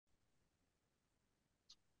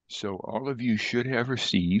So all of you should have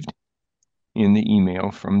received in the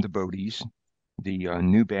email from the Bodies the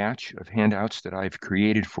new batch of handouts that I've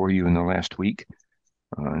created for you in the last week,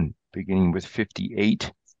 beginning with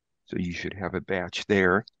 58. So you should have a batch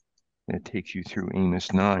there that takes you through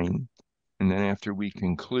Amos 9. And then after we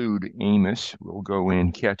conclude Amos, we'll go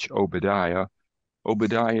and catch Obadiah.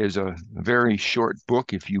 Obadiah is a very short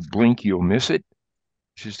book. If you blink, you'll miss it.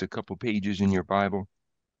 It's just a couple pages in your Bible.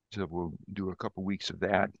 So we'll do a couple weeks of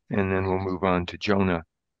that, and then we'll move on to Jonah.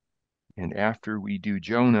 And after we do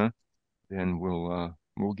Jonah, then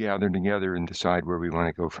we'll gather together and decide where we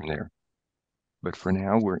want to go from there. But for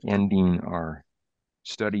now, we're ending our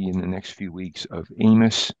study in the next few weeks of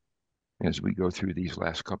Amos as we go through these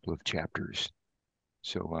last couple of chapters.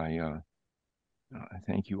 So I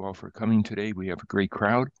thank you all for coming today. We have a great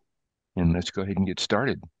crowd, and let's go ahead and get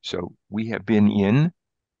started. So we have been in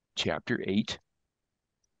chapter 8,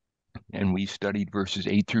 and we studied verses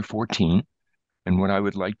 8 through 14. And what I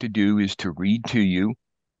would like to do is to read to you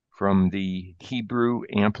from the Hebrew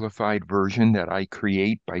Amplified Version that I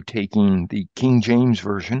create by taking the King James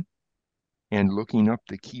Version and looking up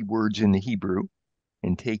the key words in the Hebrew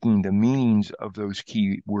and taking the meanings of those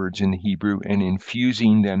key words in the Hebrew and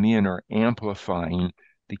infusing them in or amplifying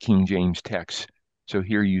the King James text. So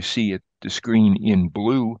here you see it, the screen in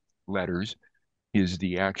blue letters is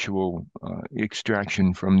the actual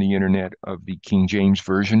extraction from the internet of the King James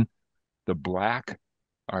Version. The black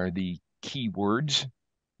are the key words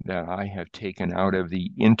that I have taken out of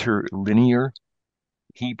the interlinear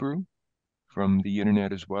Hebrew from the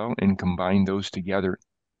internet as well and combined those together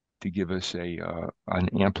to give us an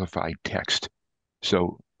amplified text.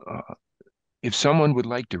 So if someone would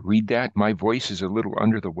like to read that, my voice is a little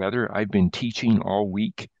under the weather. I've been teaching all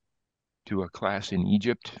week to a class in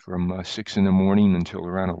Egypt from 6 in the morning until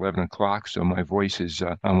around 11 o'clock. So my voice is,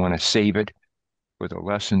 I want to save it with a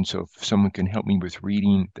lesson. So if someone can help me with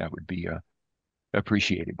reading, that would be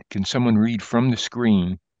appreciated. Can someone read from the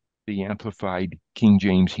screen the Amplified King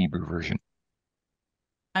James Hebrew Version?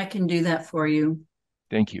 I can do that for you.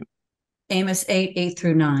 Thank you. Amos 8, 8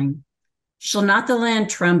 through 9. Shall not the land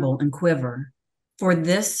tremble and quiver for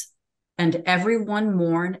this, and every one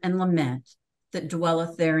mourn and lament that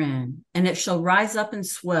dwelleth therein? And it shall rise up and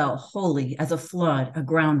swell wholly as a flood, a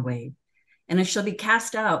ground wave. And it shall be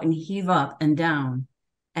cast out and heave up and down,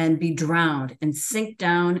 and be drowned and sink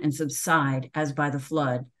down and subside as by the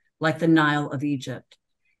flood, like the Nile of Egypt.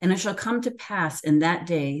 And it shall come to pass in that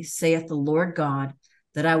day, saith the Lord God,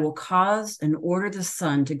 that I will cause and order the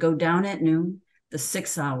sun to go down at noon, the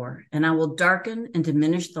 6th hour, and I will darken and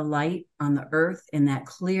diminish the light on the earth in that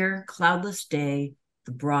clear, cloudless day,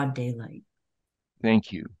 the broad daylight.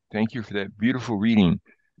 Thank you. Thank you for that beautiful reading.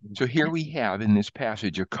 So here we have in this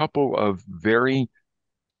passage a couple of very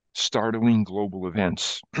startling global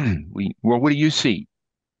events. Well, what do you see?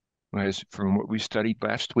 As from what we studied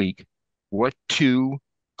last week, what two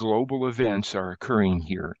global events are occurring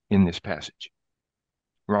here in this passage?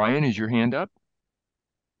 Ryan, is your hand up?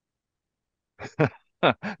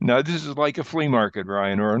 No, this is like a flea market,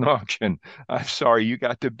 Ryan, or an auction. I'm sorry, you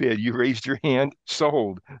got the bid. You raised your hand,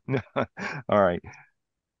 sold. All right.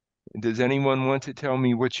 Does anyone want to tell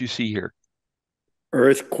me what you see here?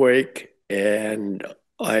 Earthquake and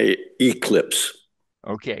eclipse.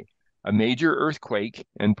 Okay, a major earthquake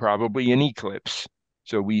and probably an eclipse.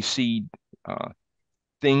 So we see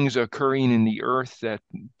things occurring in the earth that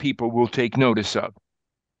people will take notice of.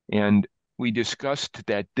 And we discussed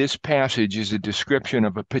that this passage is a description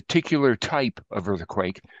of a particular type of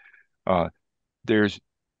earthquake. There's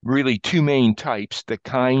really two main types, the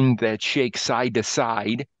kind that shake side to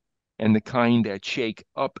side and the kind that shake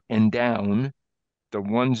up and down. The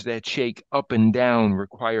ones that shake up and down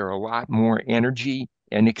require a lot more energy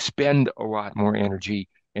and expend a lot more energy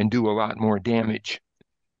and do a lot more damage.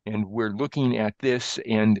 And we're looking at this,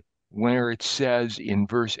 and where it says in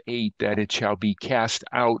verse 8 that it shall be cast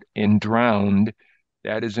out and drowned,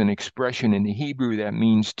 that is an expression in the Hebrew that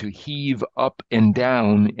means to heave up and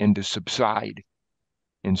down and to subside.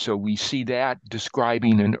 And so we see that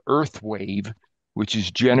describing an earth wave, which is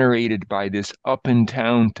generated by this up and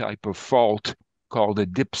down type of fault called a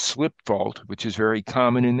dip-slip fault, which is very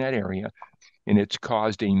common in that area. And it's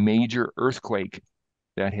caused a major earthquake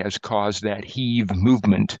that has caused that heave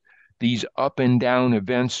movement. These up and down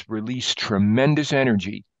events release tremendous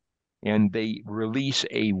energy, and they release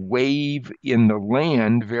a wave in the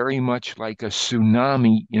land very much like a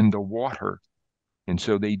tsunami in the water. And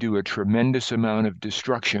so they do a tremendous amount of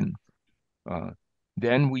destruction.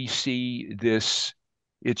 Then we see this,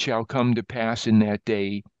 it shall come to pass in that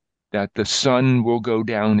day that the sun will go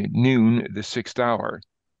down at noon, the 6th hour.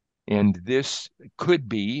 And this could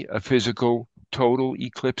be a physical total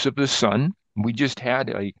eclipse of the sun. We just had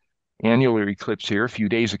a annular eclipse here a few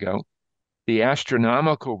days ago. The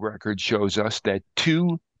astronomical record shows us that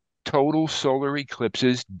two total solar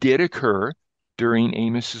eclipses did occur during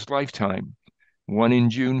Amos's lifetime, one in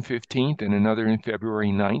June 15th and another in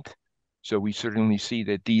February 9th. So we certainly see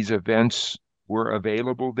that these events were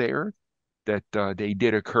available there, that they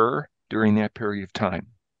did occur during that period of time.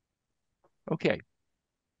 Okay.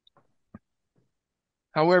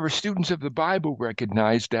 However, students of the Bible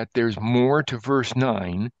recognize that there's more to verse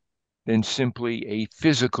 9 than simply a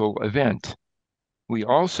physical event. We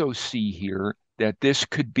also see here that this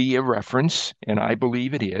could be a reference, and I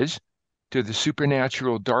believe it is, to the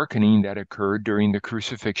supernatural darkening that occurred during the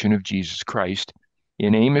crucifixion of Jesus Christ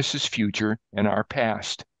in Amos's future and our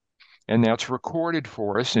past. And that's recorded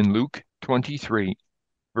for us in Luke 23,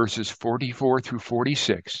 verses 44 through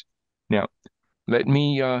 46. Now, let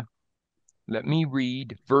me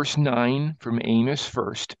read verse 9 from Amos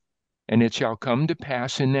first. And it shall come to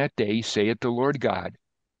pass in that day, saith the Lord God,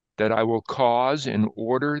 that I will cause and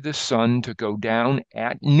order the sun to go down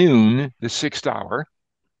at noon, the 6th hour,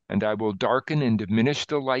 and I will darken and diminish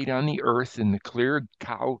the light on the earth in the clear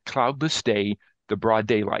cloudless day, the broad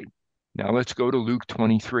daylight. Now let's go to Luke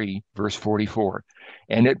 23, verse 44.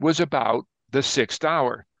 And it was about the 6th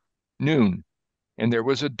hour, noon, and there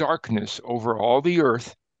was a darkness over all the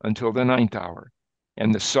earth until the 9th hour.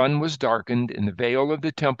 And the sun was darkened, and the veil of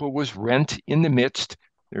the temple was rent in the midst.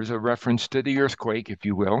 There's a reference to the earthquake, if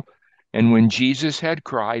you will. And when Jesus had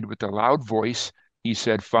cried with a loud voice, he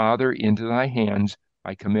said, Father, into thy hands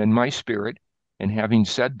I commend my spirit. And having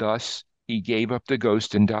said thus, he gave up the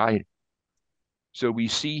ghost and died. So we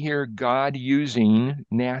see here God using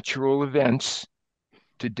natural events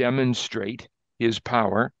to demonstrate his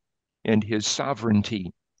power and his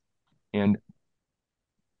sovereignty. And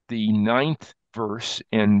the 9th verse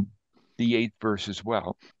and the 8th verse as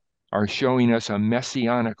well are showing us a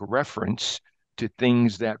messianic reference to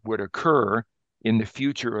things that would occur in the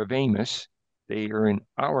future of Amos. They are in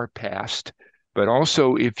our past, but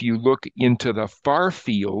also if you look into the far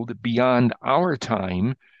field beyond our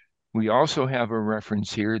time, we also have a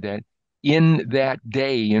reference here that in that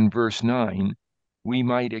day in verse 9, we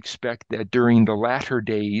might expect that during the latter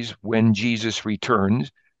days when Jesus returns,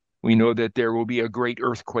 we know that there will be a great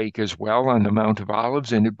earthquake as well on the Mount of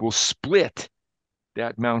Olives, and it will split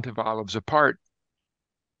that Mount of Olives apart,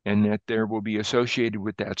 and that there will be associated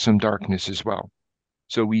with that some darkness as well.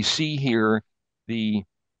 So we see here the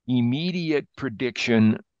immediate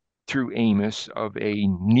prediction through Amos of a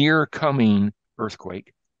near coming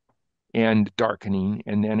earthquake and darkening,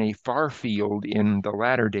 and then a far field in the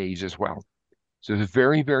latter days as well. So it's a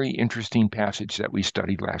very, very interesting passage that we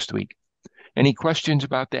studied last week. Any questions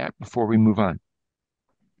about that before we move on?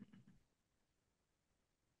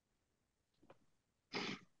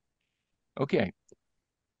 Okay.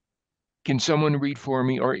 Can someone read for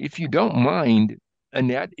me? Or if you don't mind,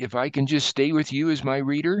 Annette, if I can just stay with you as my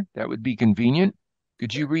reader, that would be convenient.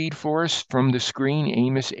 Could you read for us from the screen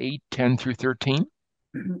Amos 8, 10 through 13?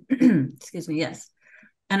 Excuse me, yes.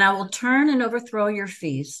 And I will turn and overthrow your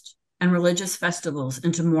feast and religious festivals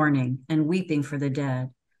into mourning and weeping for the dead,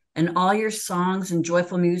 and all your songs and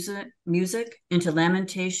joyful music into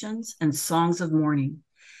lamentations and songs of mourning.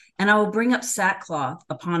 And I will bring up sackcloth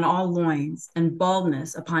upon all loins and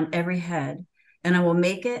baldness upon every head, and I will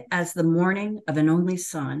make it as the mourning of an only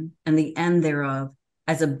son, and the end thereof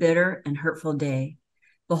as a bitter and hurtful day.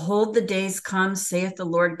 Behold, the days come, saith the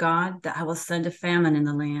Lord God, that I will send a famine in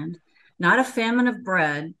the land, not a famine of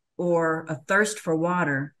bread or a thirst for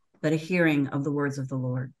water, but a hearing of the words of the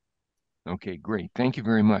Lord. Okay, great. Thank you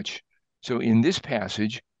very much. So in this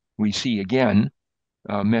passage, we see again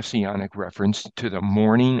a messianic reference to the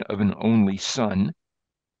mourning of an only son,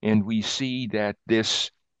 and we see that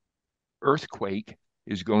this earthquake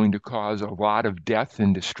is going to cause a lot of death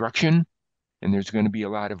and destruction, and there's going to be a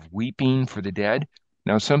lot of weeping for the dead.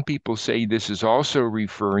 Now, some people say this is also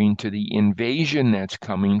referring to the invasion that's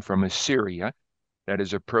coming from Assyria that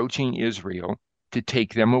is approaching Israel to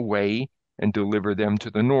take them away and deliver them to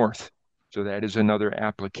the north. So that is another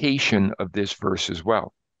application of this verse as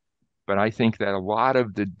well. But I think that a lot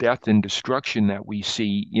of the death and destruction that we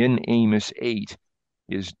see in Amos 8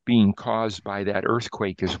 is being caused by that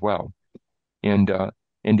earthquake as well. And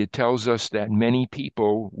it tells us that many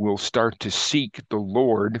people will start to seek the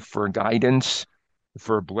Lord for guidance,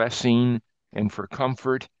 for blessing, and for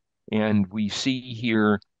comfort. And we see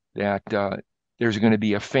here that there's going to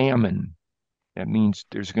be a famine. That means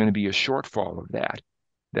there's going to be a shortfall of that.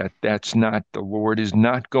 That's not, the Lord is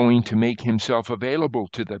not going to make himself available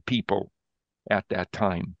to the people at that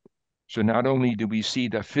time. So not only do we see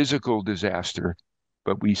the physical disaster,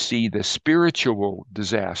 but we see the spiritual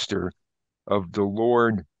disaster of the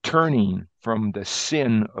Lord turning from the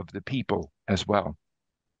sin of the people as well.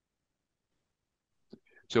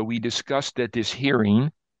 So we discussed that this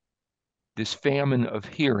hearing, this famine of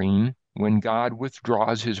hearing, when God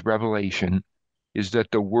withdraws his revelation, is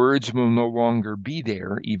that the words will no longer be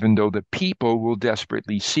there, even though the people will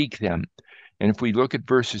desperately seek them. And if we look at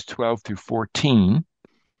verses 12 through 14,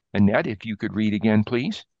 Annette, if you could read again,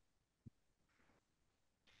 please.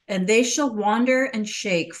 And they shall wander and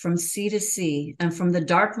shake from sea to sea, and from the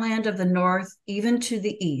dark land of the north even to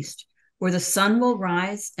the east, where the sun will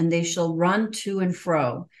rise, and they shall run to and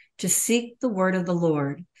fro to seek the word of the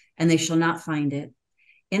Lord, and they shall not find it.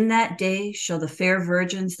 In that day shall the fair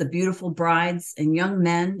virgins, the beautiful brides, and young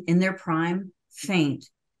men in their prime faint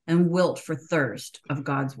and wilt for thirst of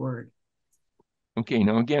God's word. Okay,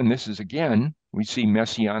 now again, we see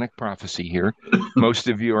messianic prophecy here. Most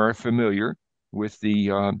of you are familiar with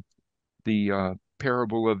the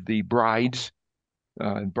parable of the bridesmaids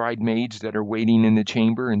that are waiting in the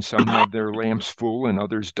chamber, and some have their lamps full and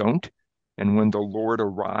others don't. And when the Lord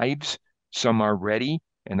arrives, some are ready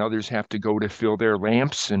and others have to go to fill their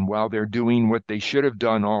lamps. And while they're doing what they should have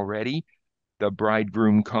done already, the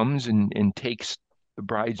bridegroom comes and takes the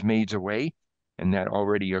bridesmaids away, and that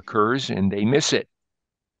already occurs, and they miss it.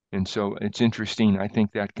 And so it's interesting. I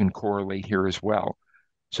think that can correlate here as well.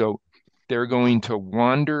 So they're going to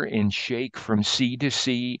wander and shake from sea to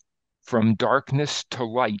sea, from darkness to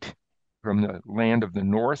light, from the land of the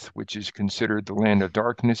north, which is considered the land of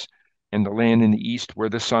darkness, and the land in the east where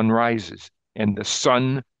the sun rises. And the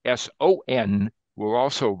sun, S-O-N, will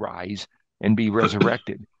also rise and be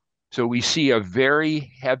resurrected. So we see a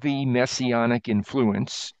very heavy messianic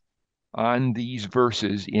influence on these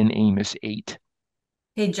verses in Amos 8.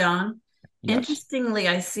 Hey, John. Yes. Interestingly,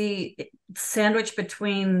 I see sandwiched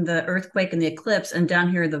between the earthquake and the eclipse, and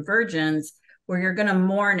down here the virgins, where you're going to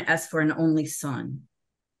mourn as for an only son.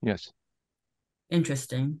 Yes.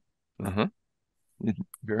 Interesting. It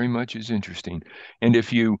very much is interesting. And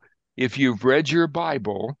if you've read your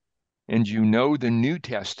Bible and you know the New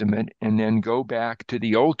Testament and then go back to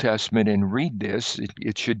the Old Testament and read this,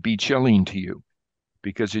 it should be chilling to you,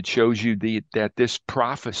 because it shows you that this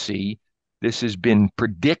prophecy, this has been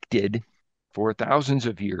predicted for thousands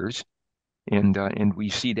of years, and we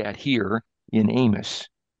see that here in Amos.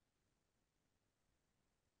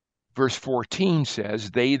 Verse 14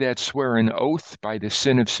 says, "They that swear an oath by the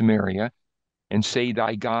sin of Samaria, and say,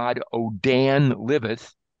 Thy God, O Dan,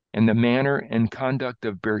 liveth, and the manner and conduct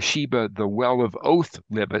of Beersheba, the well of oath,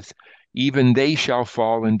 liveth, even they shall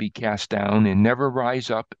fall and be cast down, and never rise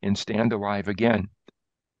up and stand alive again."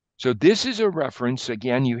 So this is a reference,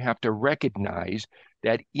 again, you have to recognize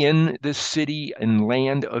that in the city and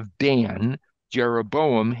land of Dan,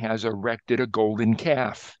 Jeroboam has erected a golden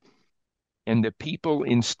calf. And the people,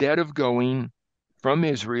 instead of going from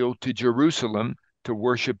Israel to Jerusalem to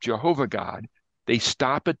worship Jehovah God, they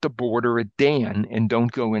stop at the border at Dan and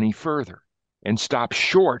don't go any further, and stop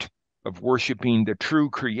short of worshiping the true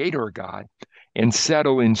creator God, and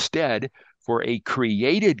settle instead for a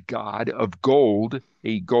created God of gold,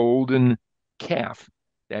 a golden calf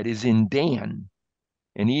that is in Dan.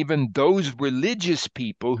 And even those religious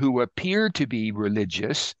people who appear to be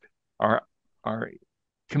religious are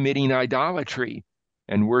committing idolatry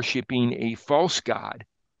and worshiping a false god,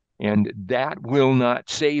 and that will not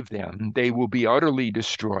save them. They will be utterly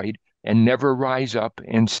destroyed and never rise up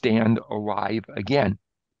and stand alive again.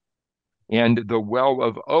 And the well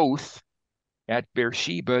of oath at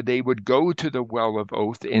Beersheba, they would go to the well of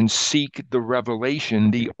oath and seek the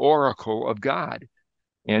revelation, the oracle of God.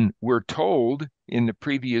 And we're told in the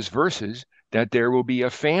previous verses that there will be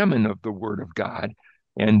a famine of the word of God,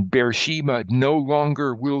 and Beersheba no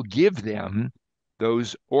longer will give them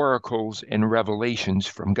those oracles and revelations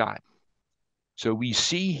from God. So we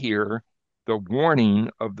see here the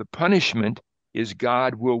warning of the punishment is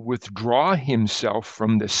God will withdraw himself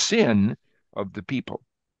from the sin of the people.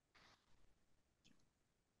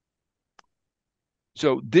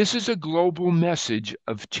 So this is a global message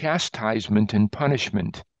of chastisement and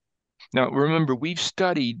punishment. Now, remember, we've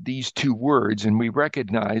studied these two words and we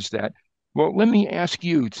recognize that. Well, let me ask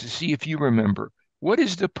you to see if you remember. What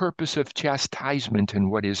is the purpose of chastisement and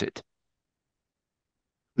what is it?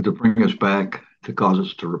 To bring us back, to cause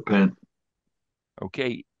us to repent.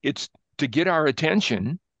 Okay, it's to get our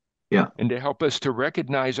attention. Yeah. And to help us to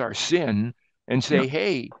recognize our sin and say,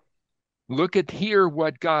 hey, look at here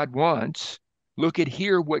what God wants. Look at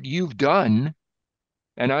here what you've done.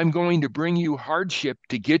 And I'm going to bring you hardship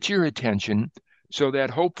to get your attention so that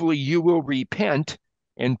hopefully you will repent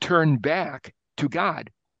and turn back to God.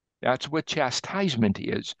 That's what chastisement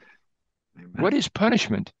is. Amen. What is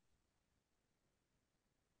punishment?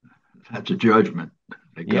 That's a judgment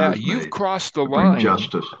that Yeah, God's you've made crossed the to bring line,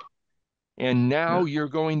 justice. and now Yeah. you're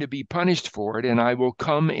going to be punished for it, and I will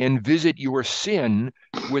come and visit your sin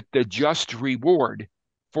with the just reward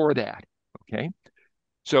for that. Okay?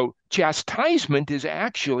 So chastisement is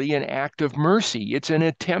actually an act of mercy. It's an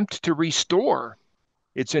attempt to restore.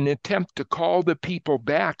 It's an attempt to call the people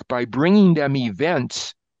back by bringing them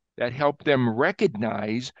events that help them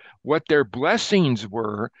recognize what their blessings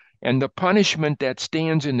were and the punishment that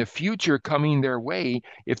stands in the future coming their way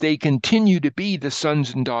if they continue to be the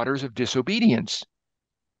sons and daughters of disobedience.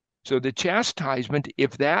 So the chastisement,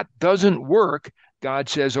 if that doesn't work, God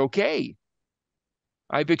says, okay,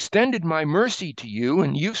 I've extended my mercy to you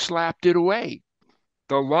and you've slapped it away.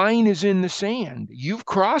 The line is in the sand. You've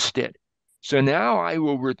crossed it. So now I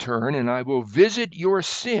will return and I will visit your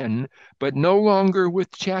sin, but no longer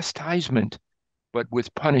with chastisement, but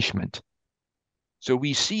with punishment. So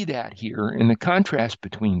we see that here in the contrast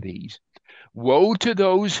between these. Woe to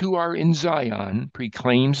those who are in Zion,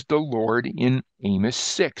 proclaims the Lord in Amos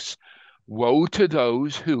 6. Woe to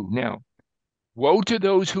those who, now, woe to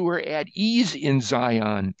those who are at ease in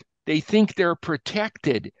Zion. They think they're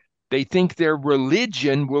protected. They think their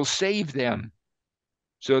religion will save them.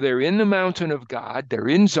 So they're in the mountain of God, they're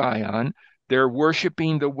in Zion, they're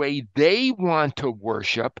worshiping the way they want to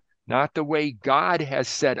worship, not the way God has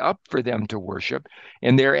set up for them to worship,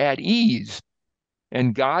 and they're at ease.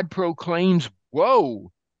 And God proclaims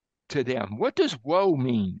woe to them. What does woe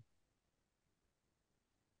mean?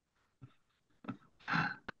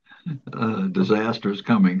 Disaster is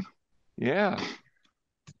coming. Yeah.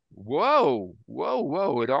 Whoa, whoa,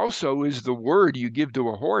 whoa. It also is the word you give to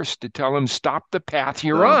a horse to tell him, stop the path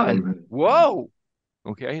you're Stop. on. Amen. Whoa.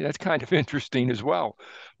 Okay, that's kind of interesting as well.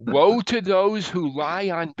 Woe to those who lie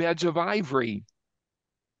on beds of ivory.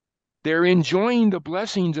 They're enjoying the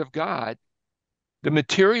blessings of God, the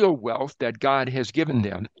material wealth that God has given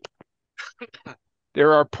them.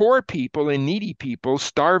 There are poor people and needy people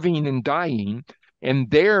starving and dying,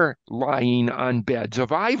 and they're lying on beds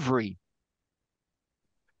of ivory.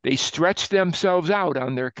 They stretch themselves out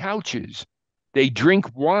on their couches. They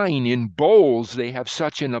drink wine in bowls. They have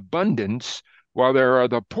such an abundance, while there are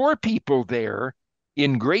the poor people there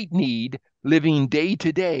in great need, living day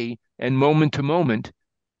to day and moment to moment.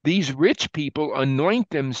 These rich people anoint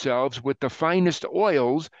themselves with the finest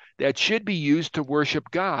oils that should be used to worship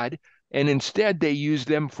God, and instead they use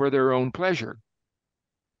them for their own pleasure.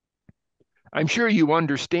 I'm sure you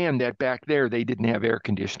understand that back there they didn't have air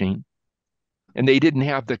conditioning and they didn't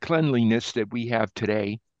have the cleanliness that we have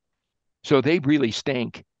today. So they really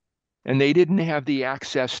stank. And they didn't have the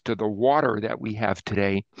access to the water that we have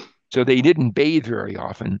today. So they didn't bathe very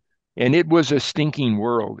often. And it was a stinking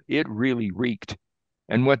world. It really reeked.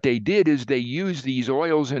 And what they did is they used these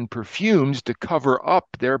oils and perfumes to cover up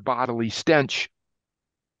their bodily stench.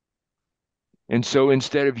 And so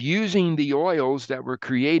instead of using the oils that were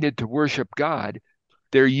created to worship God,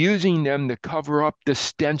 they're using them to cover up the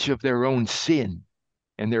stench of their own sin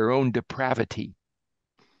and their own depravity.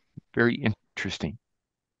 Very interesting.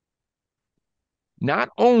 Not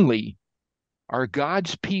only are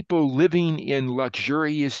God's people living in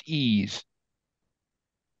luxurious ease,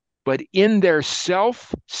 but in their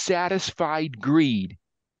self-satisfied greed,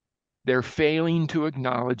 they're failing to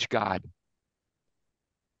acknowledge God.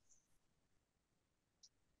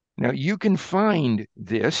 Now, you can find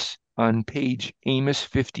this on page Amos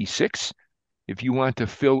 56. If you want to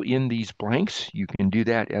fill in these blanks, you can do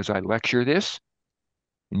that as I lecture this,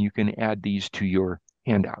 and you can add these to your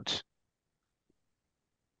handouts.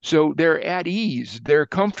 So they're at ease, they're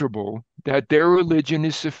comfortable that their religion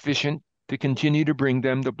is sufficient to continue to bring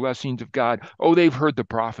them the blessings of God. Oh, they've heard the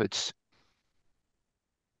prophets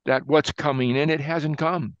that what's coming, and it hasn't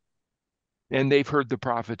come. And they've heard the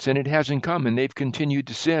prophets, and it hasn't come, and they've continued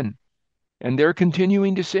to sin. And they're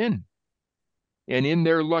continuing to sin. And in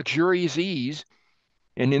their luxurious ease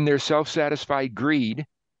and in their self-satisfied greed,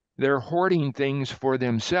 they're hoarding things for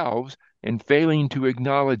themselves and failing to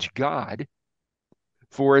acknowledge God,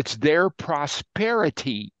 for it's their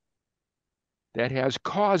prosperity that has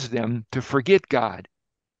caused them to forget God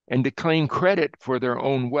and to claim credit for their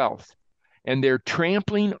own wealth. And they're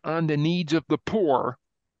trampling on the needs of the poor,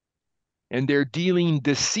 and they're dealing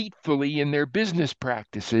deceitfully in their business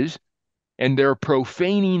practices, and they're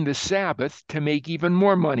profaning the Sabbath to make even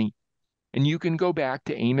more money. And you can go back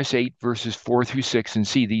to Amos 8, verses 4 through 6 and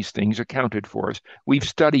see these things accounted for us. We've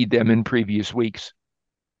studied them in previous weeks.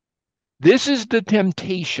 This is the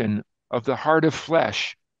temptation of the heart of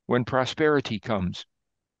flesh when prosperity comes.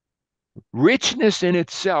 Richness in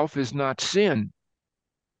itself is not sin,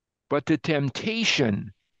 but the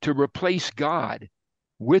temptation to replace God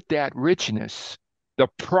with that richness, the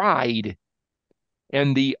pride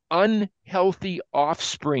and the unhealthy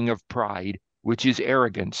offspring of pride, which is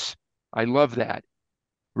arrogance. I love that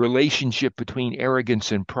relationship between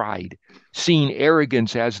arrogance and pride, seeing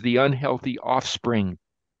arrogance as the unhealthy offspring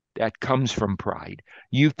that comes from pride.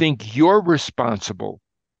 You think you're responsible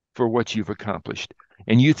for what you've accomplished,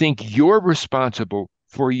 and you think you're responsible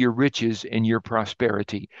for your riches and your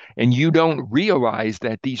prosperity, and you don't realize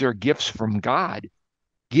that these are gifts from God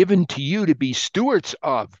given to you to be stewards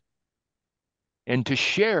of and to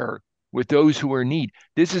share with those who are in need.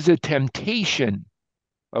 This is a temptation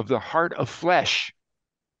of the heart of flesh.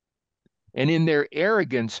 And in their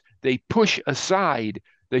arrogance, they push aside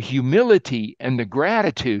the humility and the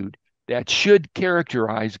gratitude that should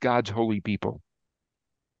characterize God's holy people.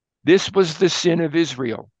 This was the sin of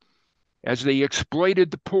Israel as they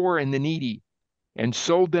exploited the poor and the needy and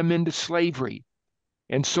sold them into slavery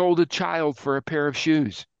and sold a child for a pair of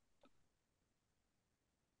shoes.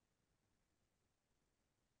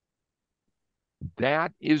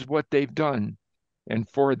 That is what they've done, and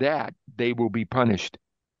for that they will be punished.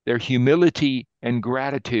 Their humility and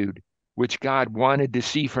gratitude, which God wanted to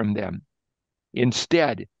see from them.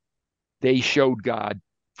 Instead, they showed God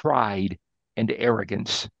pride and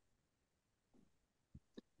arrogance.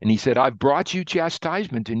 And he said, I've brought you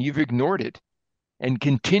chastisement, and you've ignored it, and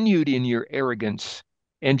continued in your arrogance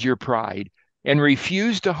and your pride, and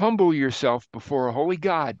refused to humble yourself before a holy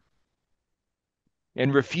God,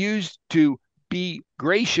 and refused to be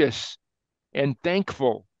gracious and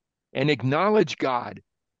thankful and acknowledge God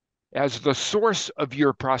as the source of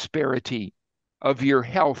your prosperity, of your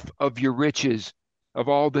health, of your riches, of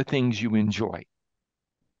all the things you enjoy.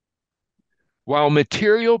 While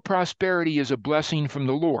material prosperity is a blessing from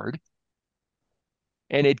the Lord,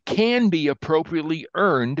 and it can be appropriately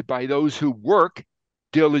earned by those who work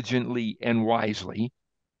diligently and wisely,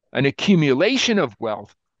 an accumulation of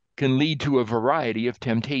wealth can lead to a variety of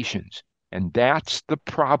temptations. And that's the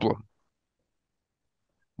problem.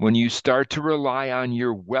 When you start to rely on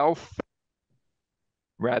your wealth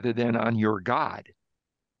rather than on your God,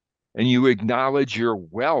 and you acknowledge your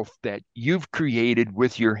wealth that you've created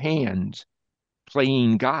with your hands,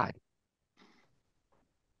 playing God.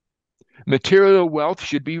 Material wealth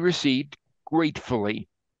should be received gratefully,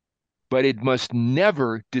 but it must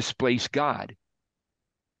never displace God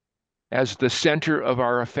as the center of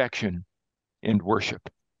our affection and worship.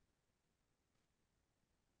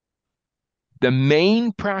 The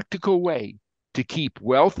main practical way to keep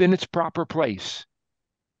wealth in its proper place.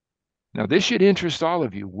 Now, this should interest all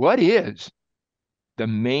of you. What is the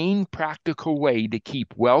main practical way to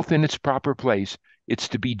keep wealth in its proper place? It's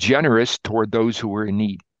to be generous toward those who are in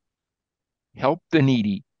need. Help the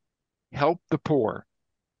needy, help the poor,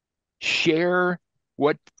 share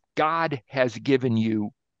what God has given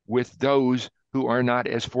you with those who are not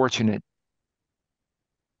as fortunate,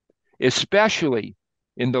 especially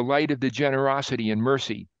in the light of the generosity and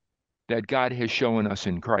mercy that God has shown us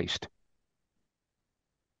in Christ.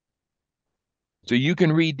 So you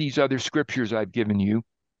can read these other scriptures I've given you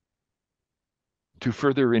to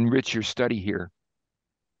further enrich your study here.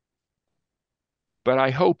 But I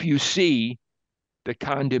hope you see the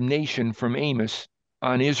condemnation from Amos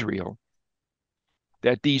on Israel,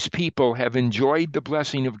 that these people have enjoyed the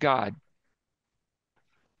blessing of God.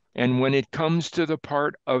 And when it comes to the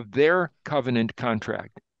part of their covenant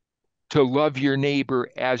contract, to love your neighbor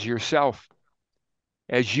as yourself,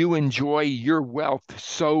 as you enjoy your wealth,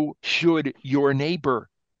 so should your neighbor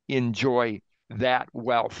enjoy that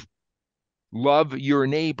wealth. Love your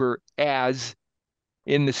neighbor as,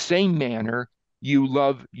 in the same manner, you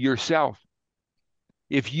love yourself.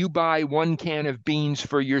 If you buy one can of beans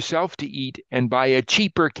for yourself to eat and buy a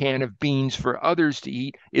cheaper can of beans for others to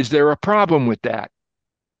eat, is there a problem with that?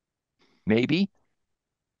 Maybe.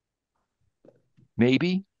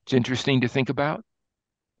 Maybe. It's interesting to think about.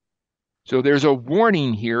 So there's a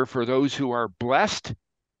warning here for those who are blessed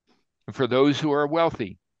and for those who are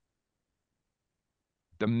wealthy.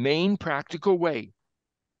 The main practical way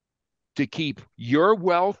to keep your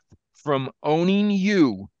wealth from owning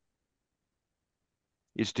you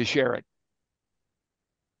is to share it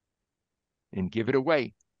and give it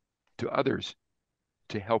away to others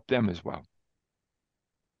to help them as well.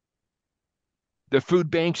 The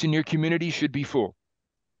food banks in your community should be full.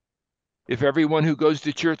 If everyone who goes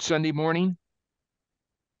to church Sunday morning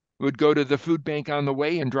would go to the food bank on the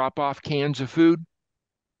way and drop off cans of food,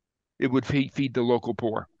 it would feed the local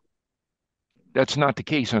poor. That's not the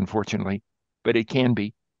case, unfortunately, but it can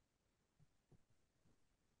be.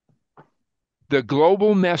 The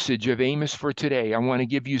global message of Amos for today, I want to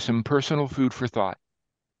give you some personal food for thought.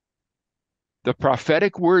 The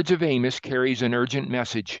prophetic words of Amos carries an urgent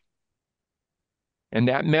message. And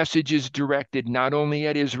that message is directed not only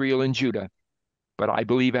at Israel and Judah, but I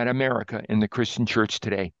believe at America and the Christian church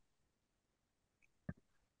today.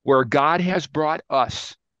 Where God has brought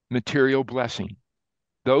us material blessing,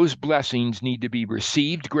 those blessings need to be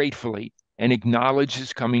received gratefully and acknowledged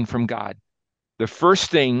as coming from God. The first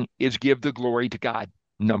thing is give the glory to God.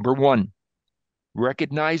 Number one,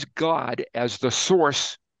 recognize God as the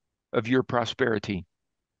source of your prosperity.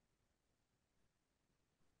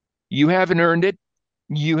 You haven't earned it.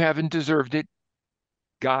 You haven't deserved it.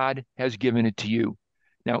 God has given it to you.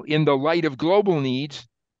 Now, in the light of global needs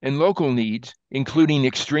and local needs, including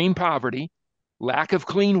extreme poverty, lack of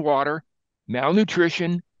clean water,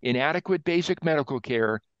 malnutrition, inadequate basic medical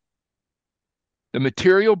care, the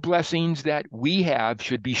material blessings that we have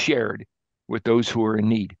should be shared with those who are in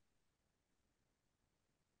need.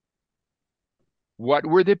 What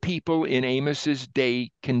were the people in Amos's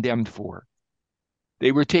day condemned for?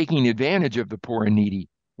 They were taking advantage of the poor and needy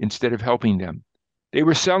instead of helping them. They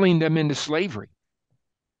were selling them into slavery.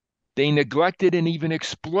 They neglected and even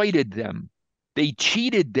exploited them. They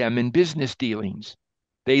cheated them in business dealings.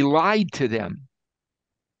 They lied to them.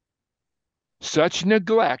 Such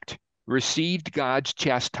neglect received God's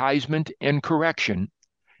chastisement and correction,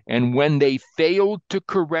 and when they failed to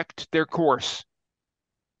correct their course,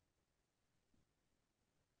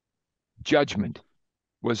 judgment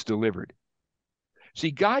was delivered.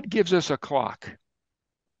 See, God gives us a clock,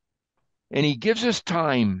 and He gives us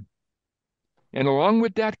time, and along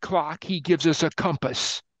with that clock, He gives us a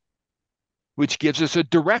compass, which gives us a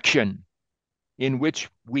direction in which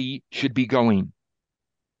we should be going.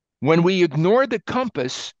 When we ignore the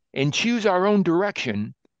compass and choose our own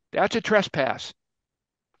direction, that's a trespass.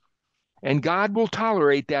 And God will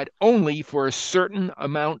tolerate that only for a certain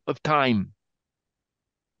amount of time.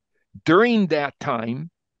 During that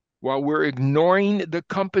time, while we're ignoring the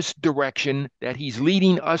compass direction that He's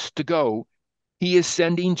leading us to go, He is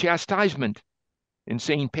sending chastisement and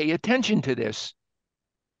saying, pay attention to this.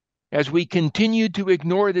 As we continue to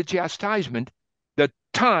ignore the chastisement, the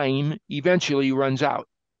time eventually runs out.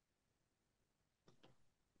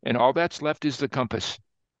 And all that's left is the compass.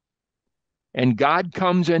 And God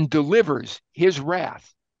comes and delivers His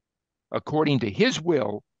wrath according to His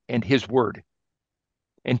will and His word.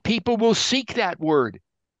 And people will seek that word,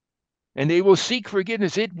 and they will seek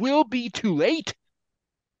forgiveness. It will be too late.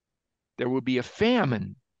 There will be a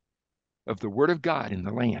famine of the word of God in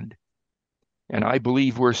the land. And I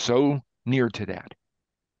believe we're so near to that.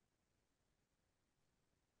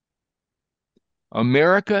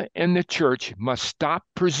 America and the church must stop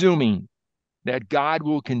presuming that God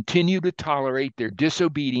will continue to tolerate their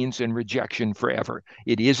disobedience and rejection forever.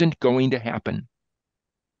 It isn't going to happen.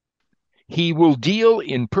 He will deal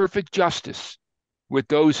in perfect justice with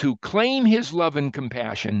those who claim His love and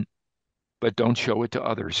compassion, but don't show it to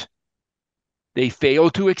others. They fail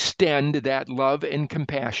to extend that love and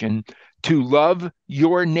compassion to love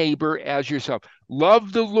your neighbor as yourself.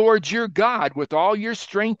 Love the Lord your God with all your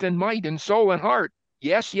strength and might and soul and heart.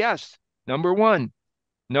 Yes, yes. Number one.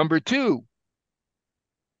 Number two,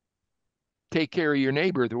 take care of your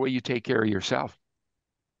neighbor the way you take care of yourself.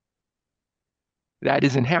 That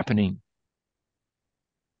isn't happening.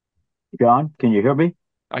 John, can you hear me?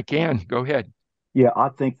 I can. Go ahead. Yeah, I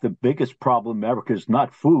think the biggest problem in America is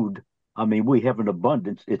not food. I mean, we have an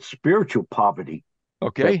abundance. It's spiritual poverty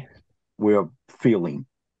Okay. we're feeling.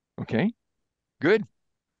 Okay. Good.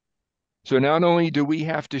 So not only do we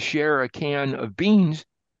have to share a can of beans,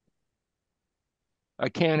 a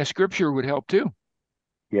can of scripture would help too.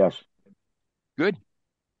 Yes. Good.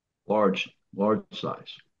 Large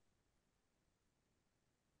size.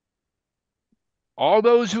 All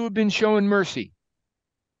those who have been shown mercy,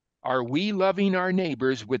 are we loving our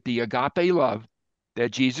neighbors with the agape love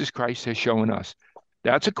that Jesus Christ has shown us?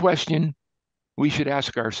 That's a question we should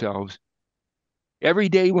ask ourselves every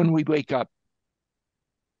day when we wake up.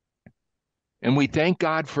 And we thank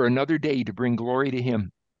God for another day to bring glory to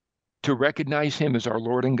Him, to recognize Him as our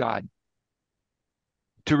Lord and God,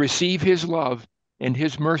 to receive His love and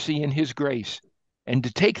His mercy and His grace, and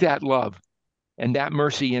to take that love and that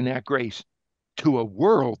mercy and that grace to a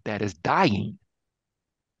world that is dying.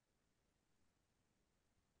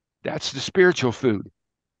 That's the spiritual food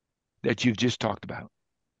that you've just talked about.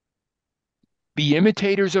 Be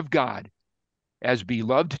imitators of God as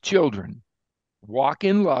beloved children. Walk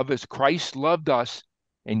in love as Christ loved us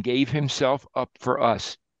and gave Himself up for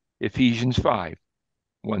us. Ephesians 5,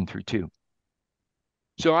 1 through 2.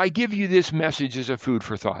 So I give you this message as a food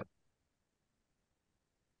for thought.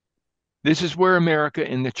 This is where America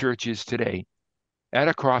and the church is today, at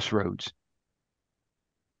a crossroads.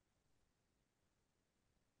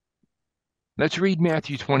 Let's read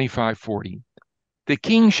Matthew 25:40. The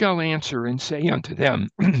king shall answer and say unto them,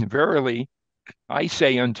 Verily, I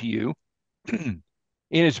say unto you,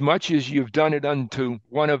 inasmuch as you've done it unto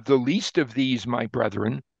one of the least of these, my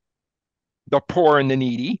brethren, the poor and the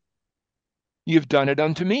needy, you've done it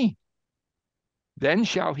unto me. Then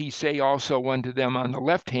shall he say also unto them on the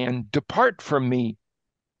left hand, Depart from me,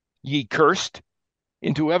 ye cursed,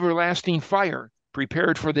 into everlasting fire,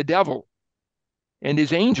 prepared for the devil and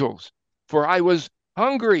his angels. For I was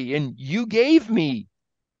hungry, and you gave me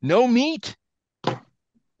no meat.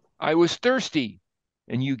 I was thirsty,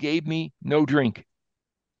 and you gave me no drink.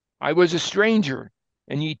 I was a stranger,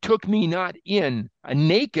 and ye took me not in, a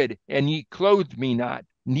naked, and ye clothed me not,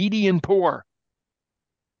 needy and poor,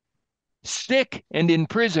 sick and in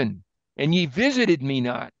prison, and ye visited me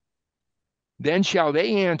not. Then shall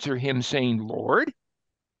they answer him, saying, Lord,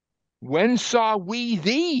 when saw we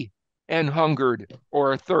thee an hungered,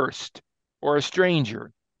 or athirst, or a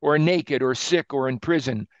stranger, or naked, or sick, or in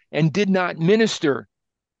prison, and did not minister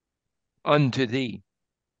unto thee?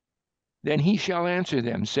 Then he shall answer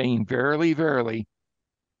them, saying, Verily, verily,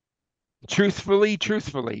 truthfully,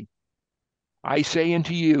 truthfully, I say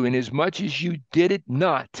unto you, inasmuch as you did it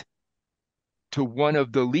not to one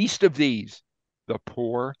of the least of these, the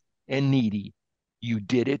poor and needy, you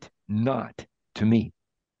did it not to me.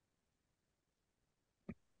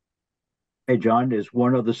 Hey, John, there's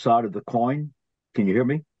one other side of the coin. Can you hear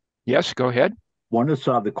me? Yes, go ahead. One other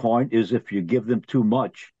side of the coin is if you give them too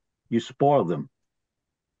much, you spoil them.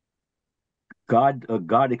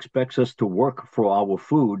 God expects us to work for our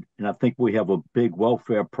food, and I think we have a big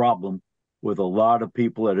welfare problem with a lot of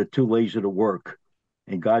people that are too lazy to work.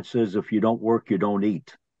 And God says, if you don't work, you don't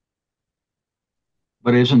eat.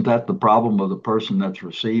 But isn't that the problem of the person that's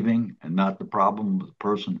receiving and not the problem of the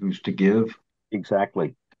person who's to give?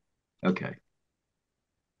 Exactly. Okay.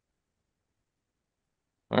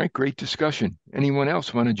 All right, great discussion. Anyone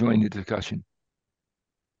else want to join the discussion?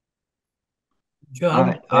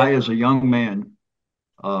 John, I as a young man,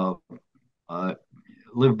 uh, uh,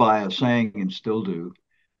 live by a saying and still do,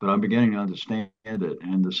 but I'm beginning to understand it.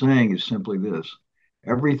 And the saying is simply this: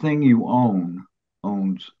 everything you own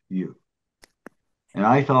owns you. And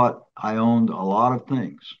I thought I owned a lot of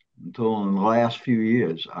things until in the last few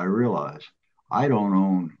years I realized I don't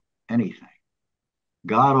own anything.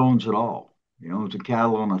 God owns it all. He owns the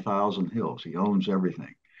cattle on 1,000 hills. He owns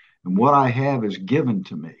everything. And what I have is given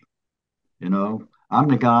to me. I'm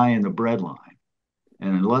the guy in the bread line.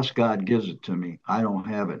 And unless God gives it to me, I don't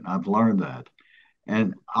have it. I've learned that.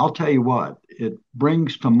 And I'll tell you what, it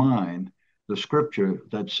brings to mind the scripture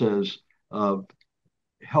that says,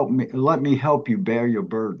 help me, let me help you bear your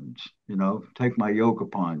burdens, take my yoke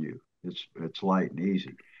upon you. It's light and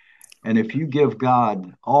easy. And if you give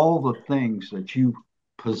God all the things that you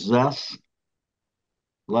possess,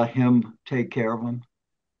 let him take care of them,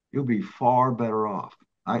 you'll be far better off.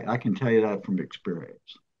 I can tell you that from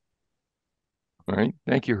experience. All right,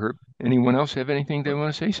 thank you, Herb. Anyone else have anything they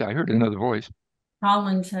want to say? So I heard another voice.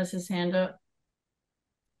 Collins has his hand up.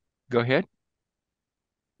 Go ahead.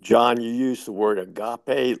 John, you used the word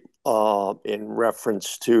agape in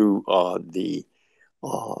reference to the,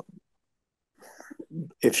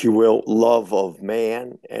 if you will, love of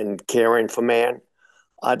man and caring for man.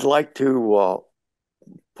 I'd like to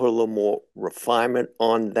put a little more refinement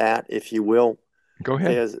on that, if you will. Go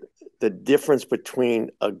ahead. There's the difference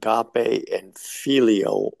between agape and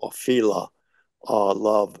filio or philia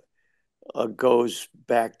love goes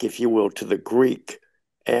back, if you will, to the Greek.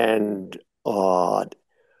 And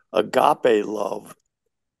agape love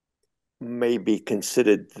may be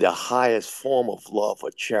considered the highest form of love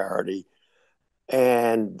or charity,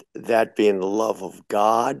 and that being the love of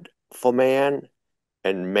God for man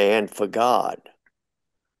and man for God.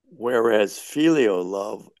 Whereas filial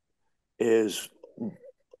love is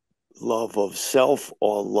love of self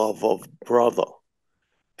or love of brother.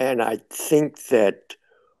 And I think that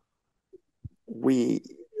we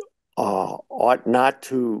ought not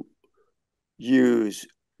to use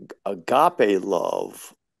agape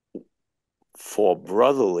love for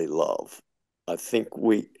brotherly love. I think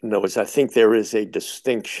I think there is a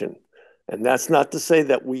distinction. And that's not to say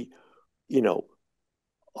that we,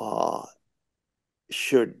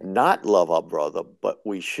 should not love our brother, but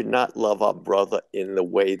we should not love our brother in the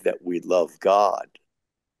way that we love God.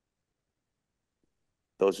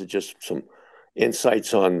 Those are just some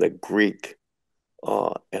insights on the Greek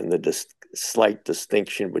and the slight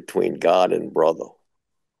distinction between God and brother.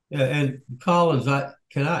 and Collins,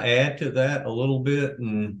 can I add to that a little bit?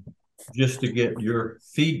 And just to get your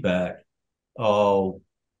feedback. I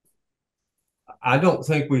don't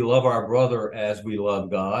think we love our brother as we love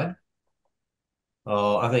God.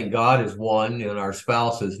 I think God is one, and our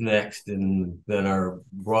spouse is next, and then our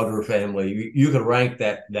brother family. You could rank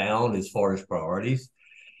that down as far as priorities,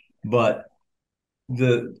 but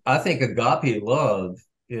I think agape love,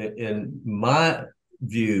 in my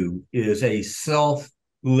view, is a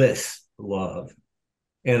selfless love.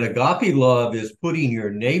 And agape love is putting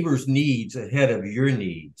your neighbor's needs ahead of your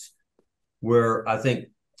needs, where I think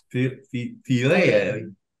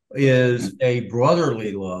philia is a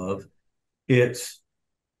brotherly love. It's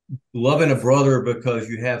loving a brother because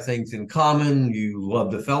you have things in common, you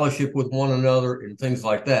love the fellowship with one another, and things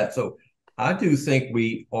like that. So I do think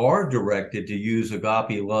we are directed to use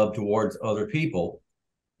agape love towards other people,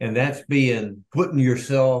 and that's being putting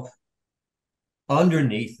yourself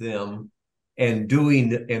underneath them and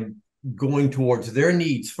doing and going towards their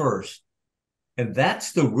needs first. And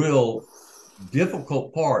that's the real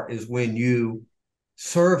difficult part, is when you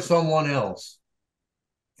serve someone else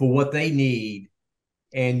for what they need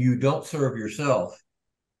and you don't serve yourself.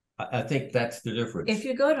 I think that's the difference. If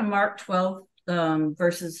you go to Mark 12,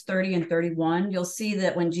 verses 30 and 31, you'll see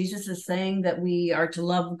that when Jesus is saying that we are to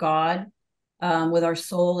love God with our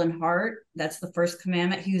soul and heart, that's the first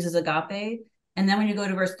commandment. He uses agape. And then when you go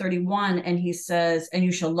to verse 31 and he says, and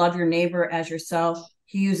you shall love your neighbor as yourself,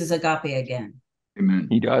 he uses agape again. Amen.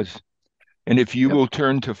 He does. And if you will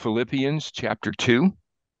turn to Philippians chapter 2,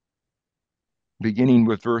 beginning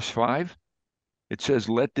with verse 5, it says,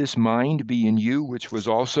 "Let this mind be in you, which was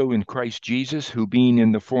also in Christ Jesus, who being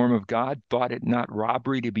in the form of God, thought it not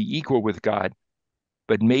robbery to be equal with God,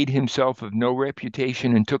 but made himself of no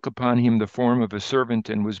reputation, and took upon him the form of a servant,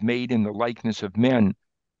 and was made in the likeness of men.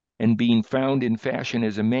 And being found in fashion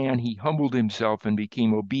as a man, he humbled himself and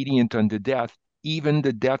became obedient unto death, even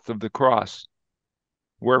the death of the cross.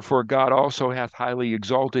 Wherefore God also hath highly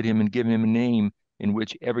exalted him, and given him a name in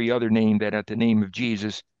which every other name, that at the name of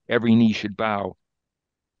Jesus every knee should bow."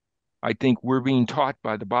 I think we're being taught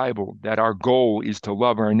by the Bible that our goal is to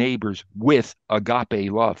love our neighbors with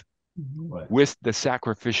agape love, Right. with the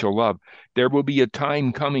sacrificial love. There will be a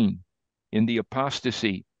time coming in the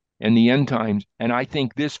apostasy and the end times, and I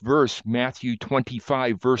think this verse, Matthew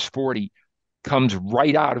 25, verse 40, comes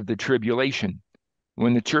right out of the tribulation,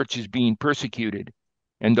 when the church is being persecuted,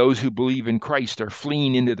 and those who believe in Christ are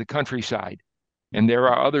fleeing into the countryside. And there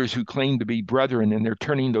are others who claim to be brethren, and they're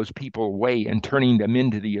turning those people away and turning them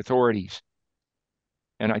into the authorities.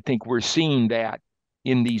 And I think we're seeing that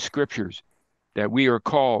in these scriptures, that we are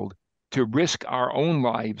called to risk our own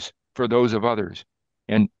lives for those of others.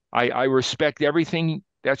 And I respect everything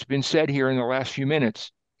that's been said here in the last few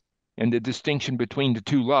minutes and the distinction between the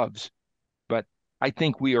two loves. But I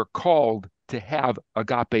think we are called to have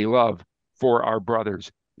agape love for our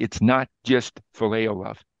brothers. It's not just phileo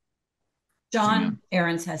love. John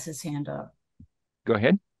Ahrens has his hand up. Go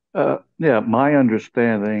ahead. Yeah, my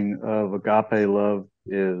understanding of agape love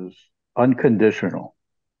is unconditional.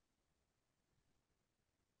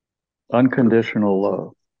 Unconditional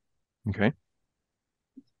love. Okay.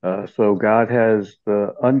 So God has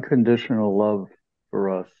the unconditional love for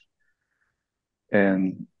us,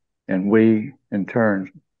 and we in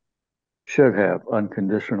turn should have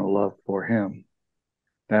unconditional love for Him.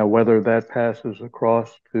 Now, whether that passes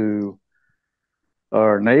across to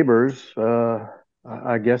our neighbors,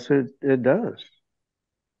 I guess it does.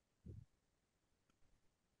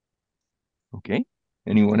 Okay.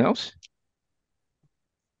 Anyone else?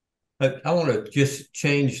 I want to just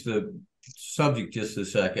change the subject just a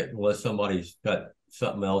second, unless somebody's got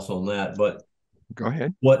something else on that. But Go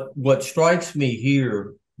ahead. what strikes me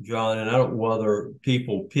here, John, and I don't know whether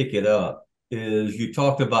people pick it up, is you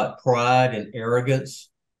talked about pride and arrogance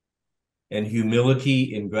and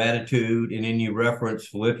humility and gratitude, and then you reference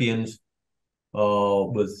Philippians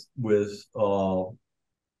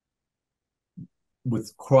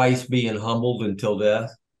with Christ being humbled until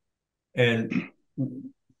death. And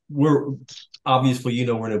we're obviously,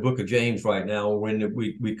 we're in the book of James right now, when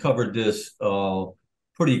we covered this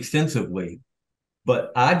pretty extensively,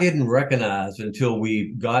 but I didn't recognize until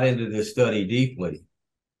we got into this study deeply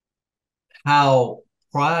how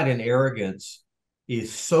pride and arrogance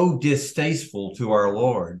is so distasteful to our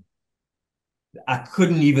Lord. I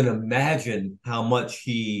couldn't even imagine how much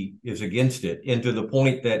he is against it, and to the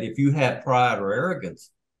point that if you have pride or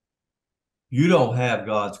arrogance, you don't have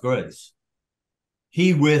God's grace.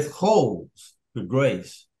 He withholds the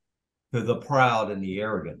grace to the proud and the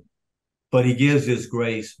arrogant, but he gives his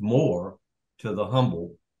grace more to the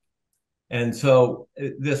humble. And so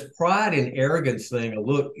this pride and arrogance thing,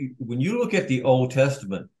 when you look at the Old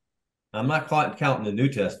Testament, I'm not counting the New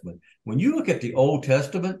Testament. When you look at the Old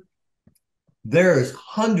Testament, there's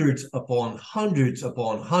hundreds upon hundreds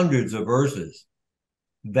upon hundreds of verses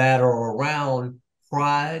that are around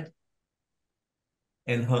pride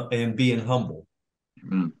and being humble.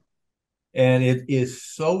 Amen. And it is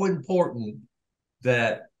so important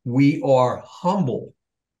that we are humble.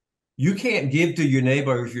 You can't give to your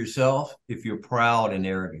neighbors yourself if you're proud and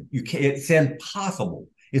arrogant. You can't, it's impossible.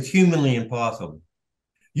 It's humanly impossible.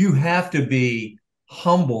 You have to be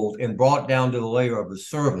humbled and brought down to the layer of a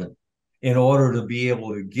servant in order to be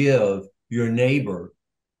able to give your neighbor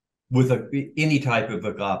with any type of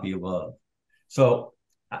agape love. So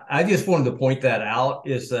I just wanted to point that out,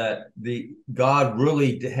 is that God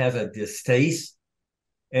really has a distaste,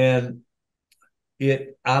 and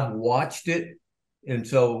I've watched it, and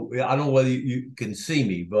so I don't know whether you can see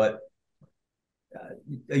me, but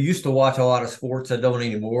I used to watch a lot of sports. I don't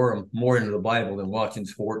anymore. I'm more into the Bible than watching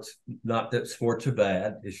sports. Not that sports are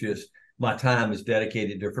bad. It's just my time is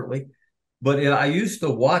dedicated differently. But I used to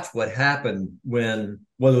watch what happened when,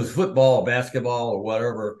 whether it was football or basketball or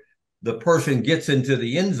whatever, the person gets into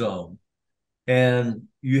the end zone, and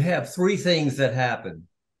you have three things that happen.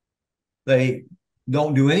 They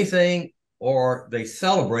don't do anything, or they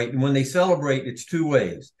celebrate. And when they celebrate, it's two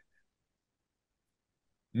ways.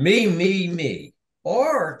 Me, me, me.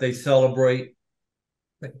 Or they celebrate,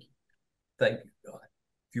 thank you, God.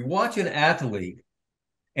 If you watch an athlete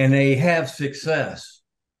and they have success,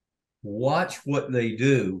 watch what they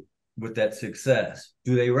do with that success.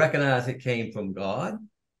 Do they recognize it came from God,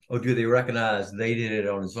 or do they recognize they did it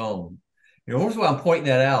on its own? You know, here's why I'm pointing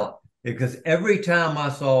that out, because every time I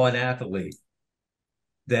saw an athlete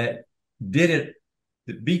that did it,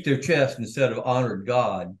 that beat their chest instead of honored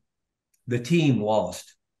God, the team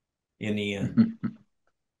lost in the end.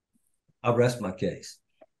 I'll rest my case.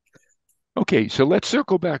 Okay, so let's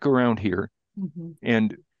circle back around here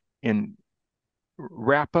and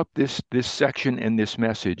wrap up this section and this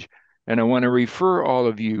message. And I want to refer all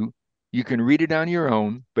of you. You can read it on your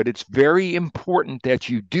own, but it's very important that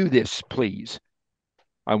you do this, please.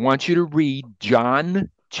 I want you to read John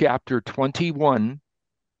chapter 21,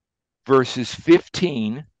 verses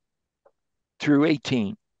 15 through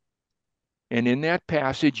 18. And in that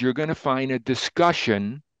passage, you're going to find a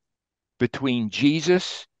discussion between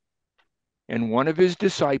Jesus and one of his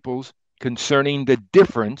disciples concerning the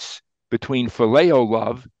difference between phileo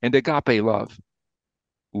love and agape love.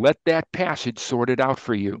 Let that passage sort it out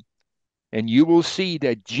for you. And you will see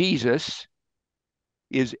that Jesus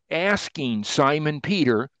is asking Simon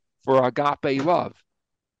Peter for agape love.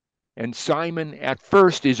 And Simon at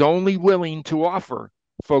first is only willing to offer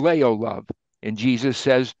phileo love. And Jesus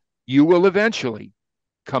says, you will eventually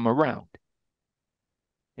come around.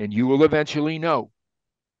 And you will eventually know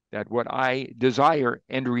that what I desire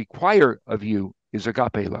and require of you is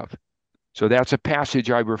agape love. So that's a passage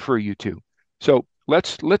I refer you to. So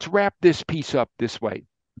let's wrap this piece up this way.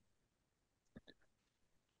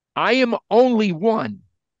 I am only one,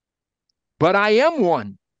 but I am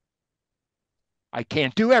one. I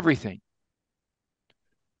can't do everything,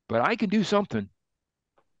 but I can do something.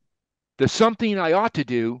 The something I ought to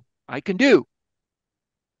do, I can do.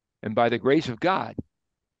 And by the grace of God,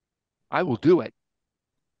 I will do it.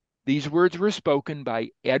 These words were spoken by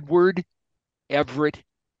Edward Everett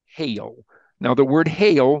Hale. Now, the word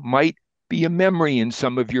Hale might be a memory in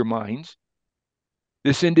some of your minds.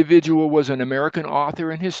 This individual was an American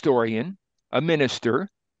author and historian, a minister.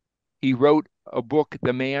 He wrote a book,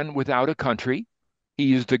 The Man Without a Country.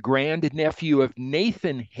 He is the grandnephew of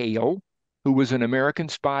Nathan Hale, who was an American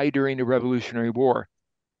spy during the Revolutionary War.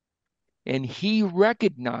 And he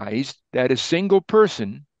recognized that a single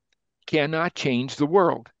person cannot change the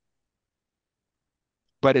world,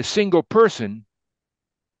 but a single person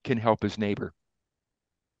can help his neighbor.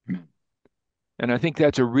 And I think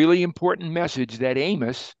that's a really important message that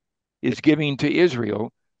Amos is giving to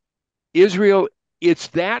Israel. Israel, it's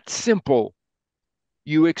that simple.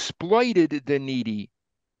 You exploited the needy.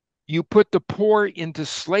 You put the poor into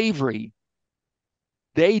slavery.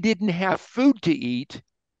 They didn't have food to eat.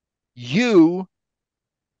 You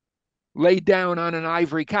laid down on an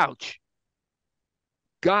ivory couch.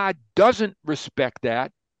 God doesn't respect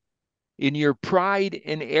that. In your pride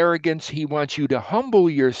and arrogance, he wants you to humble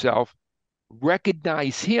yourself,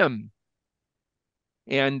 recognize him.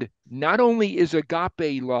 And not only is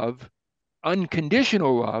agape love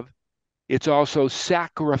unconditional love, it's also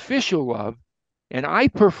sacrificial love. And I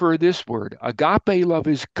prefer this word. Agape love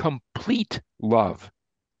is complete love.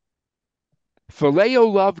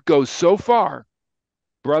 Phileo love goes so far,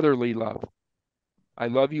 brotherly love. I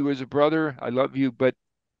love you as a brother. I love you, but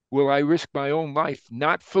will I risk my own life.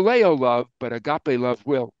 Not phileo love, but agape love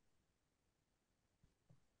will.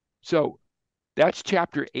 So that's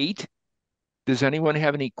chapter 8. Does anyone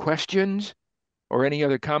have any questions or any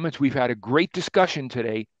other comments? We've had a great discussion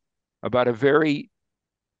today about a very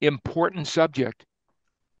important subject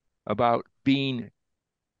about being,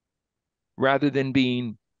 rather than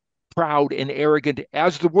being proud and arrogant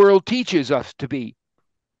as the world teaches us to be.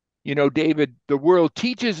 You know, David, the world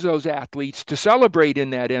teaches those athletes to celebrate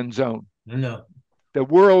in that end zone. No. The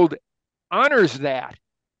world honors that.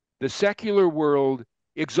 The secular world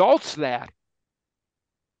exalts that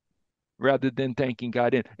rather than thanking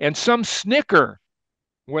God. And some snicker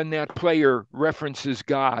when that player references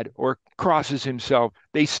God or crosses himself.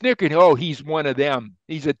 They snicker, oh, he's one of them.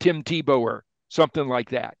 He's a Tim Tebower, something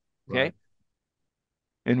like that. Okay. Right.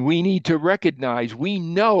 And we need to recognize, we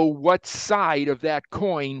know what side of that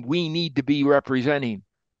coin we need to be representing.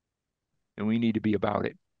 And we need to be about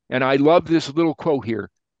it. And I love this little quote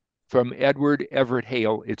here from Edward Everett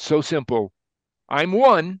Hale. It's so simple. I'm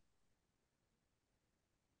one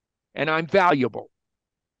and I'm valuable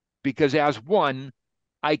because as one,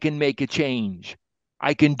 I can make a change.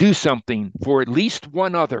 I can do something for at least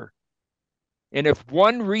one other. And if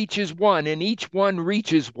one reaches one and each one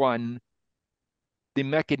reaches one, the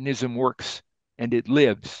mechanism works and it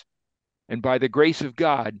lives. And by the grace of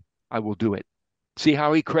God, I will do it. See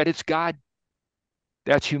how he credits God?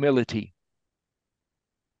 That's humility.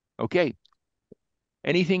 Okay.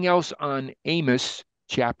 Anything else on Amos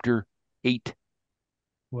chapter 8?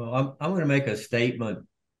 Well, I'm going to make a statement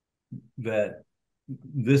that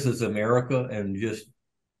this is America and just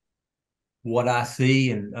what I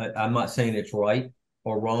see. And I'm not saying it's right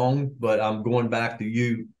or wrong, but I'm going back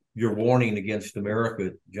to your warning against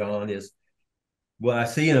America, John, is what I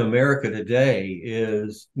see in America today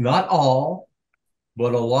is not all,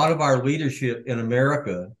 but a lot of our leadership in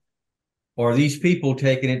America are these people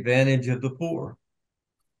taking advantage of the poor.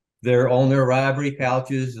 They're on their ivory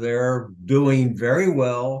couches. They're doing very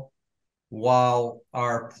well, while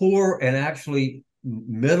our poor and actually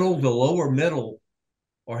middle to lower middle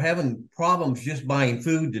are having problems just buying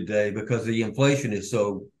food today because the inflation is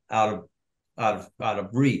so out of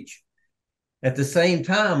reach. At the same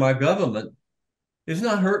time, our government is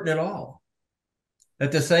not hurting at all.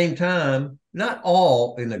 At the same time, not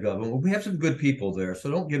all in the government. We have some good people there,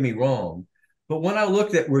 so don't get me wrong. But when I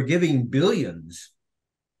looked at we're giving billions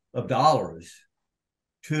of dollars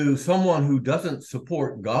to someone who doesn't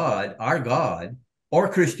support God, our God,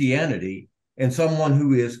 or Christianity, and someone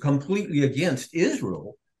who is completely against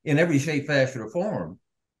Israel in every shape, fashion, or form,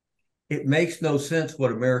 it makes no sense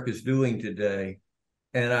what America's doing today.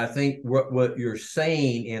 And I think what you're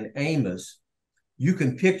saying in Amos, you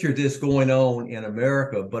can picture this going on in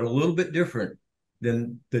America, but a little bit different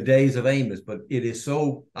than the days of Amos. But it is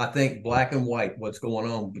so, I think, black and white what's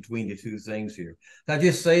going on between the two things here. I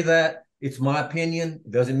just say that it's my opinion.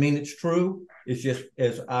 It doesn't mean it's true. It's just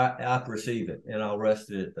as I perceive it, and I'll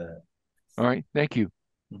rest it at that. All right, thank you.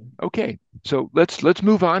 Okay, so let's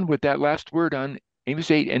move on with that last word on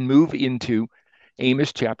Amos 8 and move into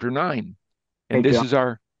Amos chapter 9. And Hey, this John. is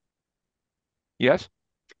our, yes?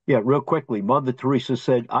 Yeah, real quickly. Mother Teresa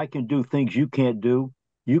said, I can do things you can't do.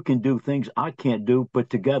 You can do things I can't do, but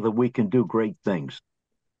together we can do great things.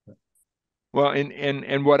 Well,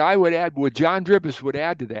 and what I would add, what John Dribus would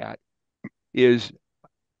add to that is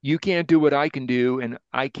you can't do what I can do, and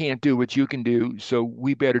I can't do what you can do, so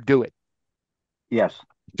we better do it. Yes.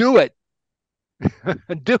 Do it.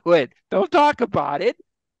 Do it. Don't talk about it.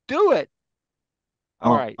 Do it.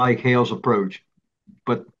 All right. I like Hale's approach,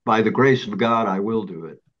 but by the grace of God, I will do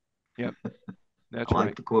it. Yep. That's I like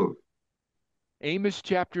right. the quote. Amos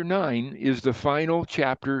chapter 9 is the final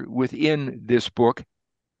chapter within this book,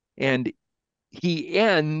 and he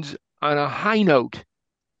ends on a high note.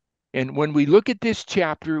 And when we look at this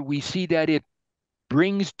chapter, we see that it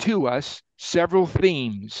brings to us several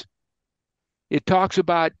themes. It talks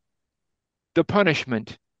about the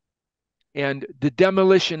punishment and the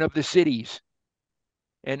demolition of the cities.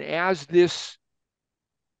 And as this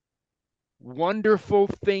wonderful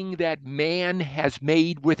thing that man has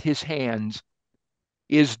made with his hands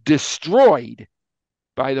is destroyed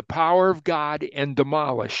by the power of God and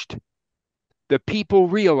demolished, the people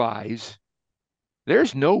realize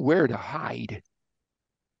there's nowhere to hide.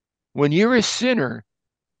 When you're a sinner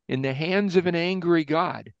in the hands of an angry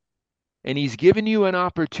God, and he's given you an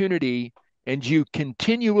opportunity and you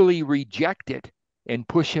continually reject it and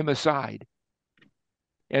push him aside,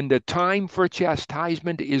 and the time for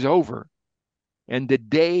chastisement is over, and the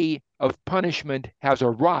day of punishment has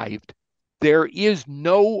arrived, there is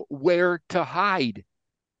nowhere to hide.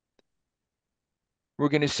 We're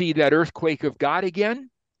going to see that earthquake of God again,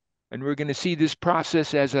 and we're going to see this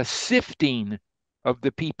process as a sifting of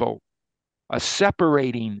the people, a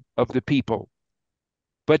separating of the people.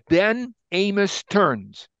 But then Amos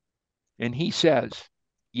turns and he says,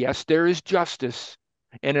 yes, there is justice,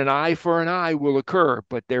 and an eye for an eye will occur,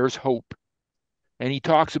 but there's hope. And he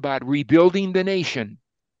talks about rebuilding the nation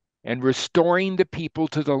and restoring the people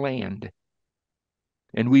to the land.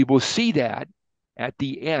 And we will see that at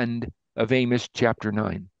the end of Amos chapter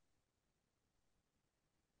 9.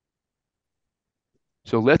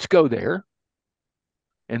 So let's go there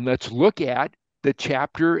and let's look at the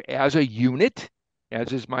chapter as a unit,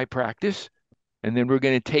 as is my practice. And then we're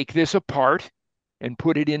going to take this apart and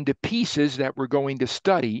put it into pieces that we're going to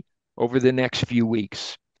study over the next few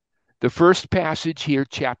weeks. The first passage here,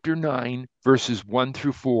 chapter 9, verses 1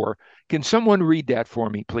 through 4. Can someone read that for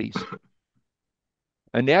me, please?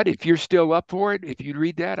 Annette, if you're still up for it, if you'd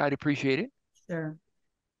read that, I'd appreciate it. Sure.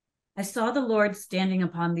 I saw the Lord standing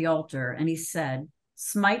upon the altar, and he said,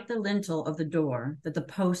 smite the lintel of the door, that the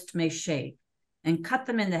post may shake, and cut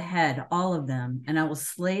them in the head, all of them, and I will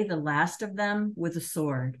slay the last of them with the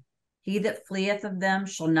sword. He that fleeth of them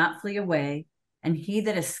shall not flee away, and he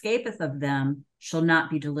that escapeth of them shall not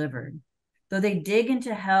be delivered. Though they dig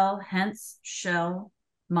into hell, hence shall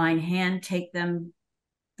mine hand take them.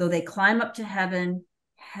 Though they climb up to heaven,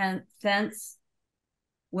 thence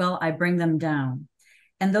will I bring them down.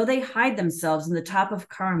 And though they hide themselves in the top of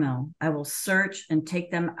Carmel, I will search and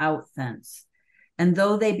take them out thence. And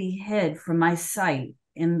though they be hid from my sight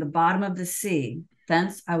in the bottom of the sea,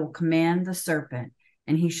 thence I will command the serpent,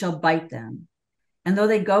 and he shall bite them. And though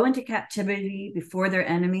they go into captivity before their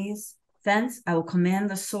enemies, thence I will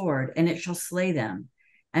command the sword, and it shall slay them.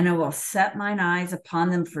 And I will set mine eyes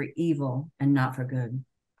upon them for evil and not for good.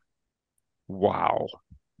 Wow.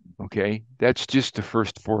 Okay, that's just the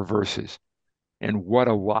first 4 verses. And what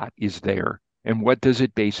a lot is there. And what does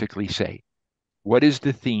it basically say? What is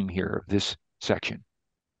the theme here of this section?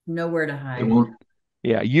 Nowhere to hide.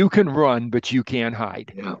 Yeah, you can run, but you can't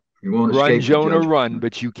hide. Yeah, you won't run, escape Jonah, judgment. run,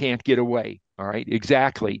 but you can't get away. All right,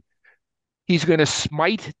 exactly. He's going to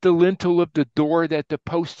smite the lintel of the door that the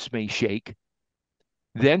posts may shake.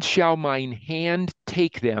 Then shall mine hand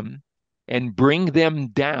take them and bring them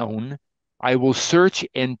down. I will search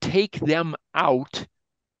and take them out.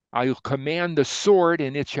 I will command the sword,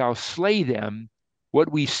 and it shall slay them.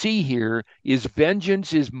 What we see here is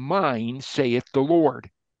vengeance is mine, saith the Lord.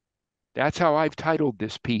 That's how I've titled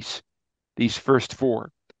this piece, these first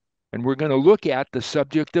 4. And we're going to look at the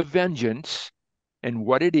subject of vengeance and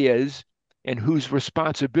what it is and whose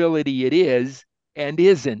responsibility it is and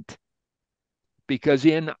isn't. Because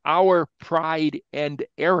in our pride and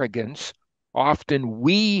arrogance, often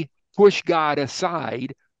we push God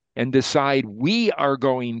aside and decide we are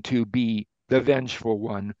going to be the vengeful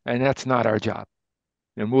one, and that's not our job.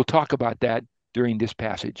 And we'll talk about that during this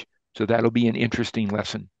passage. So that'll be an interesting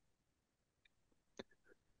lesson.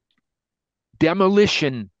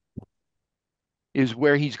 Demolition is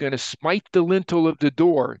where he's going to smite the lintel of the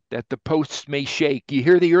door that the posts may shake. You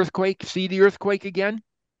hear the earthquake? See the earthquake again?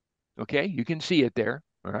 Okay, you can see it there.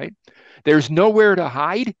 All right. There's nowhere to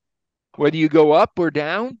hide, whether you go up or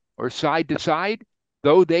down or side to side.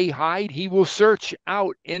 Though they hide, he will search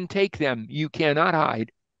out and take them. You cannot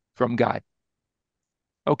hide from God.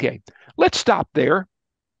 Okay, let's stop there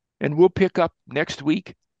and we'll pick up next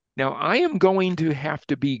week. Now, I am going to have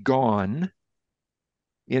to be gone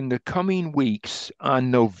in the coming weeks on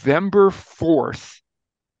November 4th.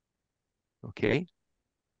 Okay,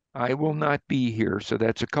 I will not be here, so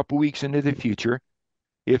that's a couple weeks into the future.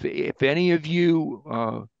 If any of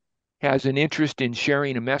you has an interest in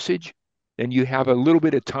sharing a message, then you have a little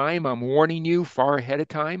bit of time. I'm warning you far ahead of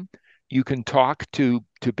time. You can talk to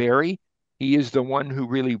Barry. He is the one who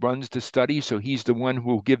really runs the study, so he's the one who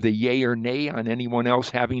will give the yay or nay on anyone else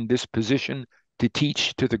having this position to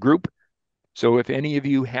teach to the group. So if any of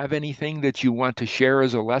you have anything that you want to share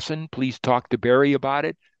as a lesson, please talk to Barry about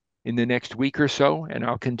it in the next week or so, and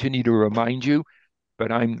I'll continue to remind you.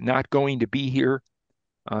 But I'm not going to be here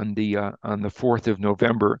on the 4th of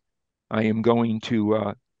November. I am going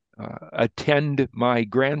to attend my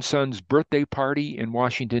grandson's birthday party in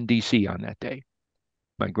Washington, D.C. on that day.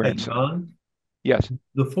 My grandson. Hey, John? Yes.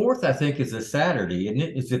 The 4th, I think, is a Saturday, isn't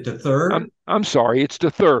it? Is it the 3rd? I'm sorry, it's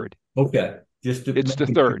the 3rd. Okay. It's the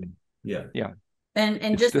 3rd. Yeah. Yeah.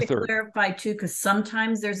 And just to 3rd. clarify too, because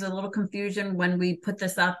sometimes there's a little confusion when we put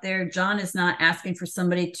this out there. John is not asking for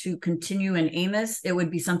somebody to continue in Amos. It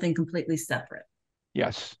would be something completely separate.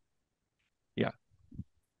 Yes. Yeah.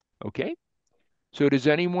 Okay. So does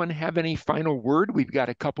anyone have any final word? We've got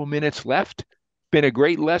a couple minutes left. been a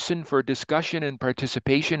great lesson for discussion and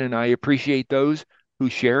participation, and I appreciate those who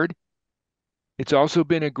shared. It's also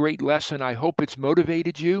been a great lesson. I hope it's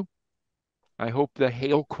motivated you. I hope the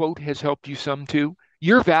Hale quote has helped you some too.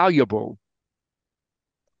 You're valuable.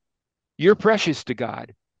 You're precious to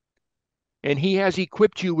God. And He has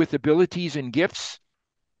equipped you with abilities and gifts.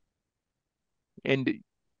 And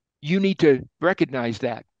you need to recognize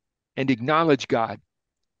that and acknowledge God.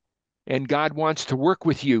 And God wants to work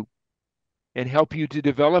with you and help you to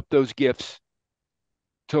develop those gifts,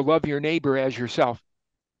 to love your neighbor as yourself,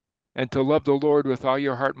 and to love the Lord with all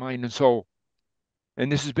your heart, mind, and soul.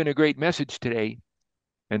 And this has been a great message today.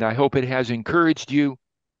 And I hope it has encouraged you,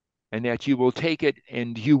 and that you will take it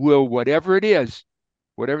and you will, whatever it is,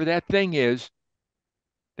 whatever that thing is,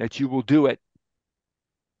 that you will do it,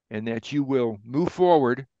 and that you will move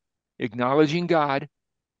forward, acknowledging God,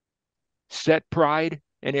 set pride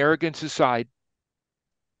and arrogance aside,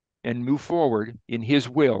 and move forward in His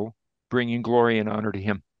will, bringing glory and honor to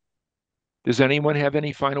Him. Does anyone have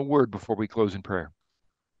any final word before we close in prayer?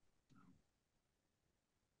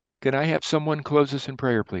 Can I have someone close us in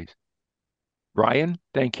prayer, please? Ryan,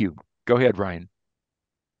 thank you. Go ahead, Ryan.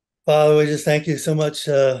 Father, we just thank you so much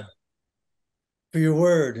for your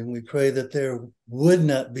word, and we pray that there would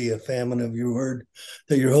not be a famine of your word,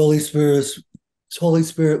 that your Holy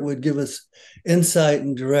Spirit would give us insight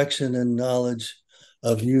and direction and knowledge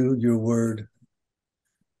of you, your word.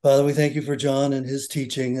 Father, we thank you for John and his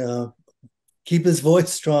teaching. Keep his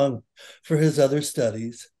voice strong for his other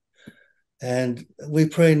studies. And we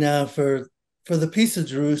pray now for the peace of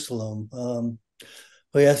Jerusalem.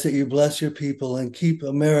 We ask that you bless your people and keep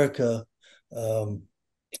America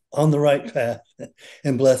on the right path,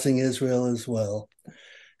 and blessing Israel as well.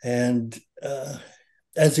 And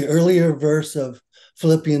as the earlier verse of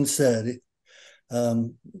Philippians said,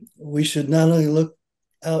 we should not only look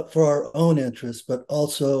out for our own interests, but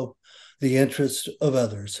also the interests of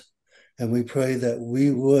others. And we pray that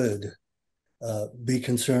we would be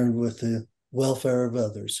concerned with the welfare of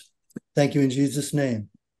others. Thank you in Jesus' name.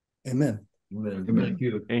 Amen. Amen. Thank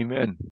you. Amen.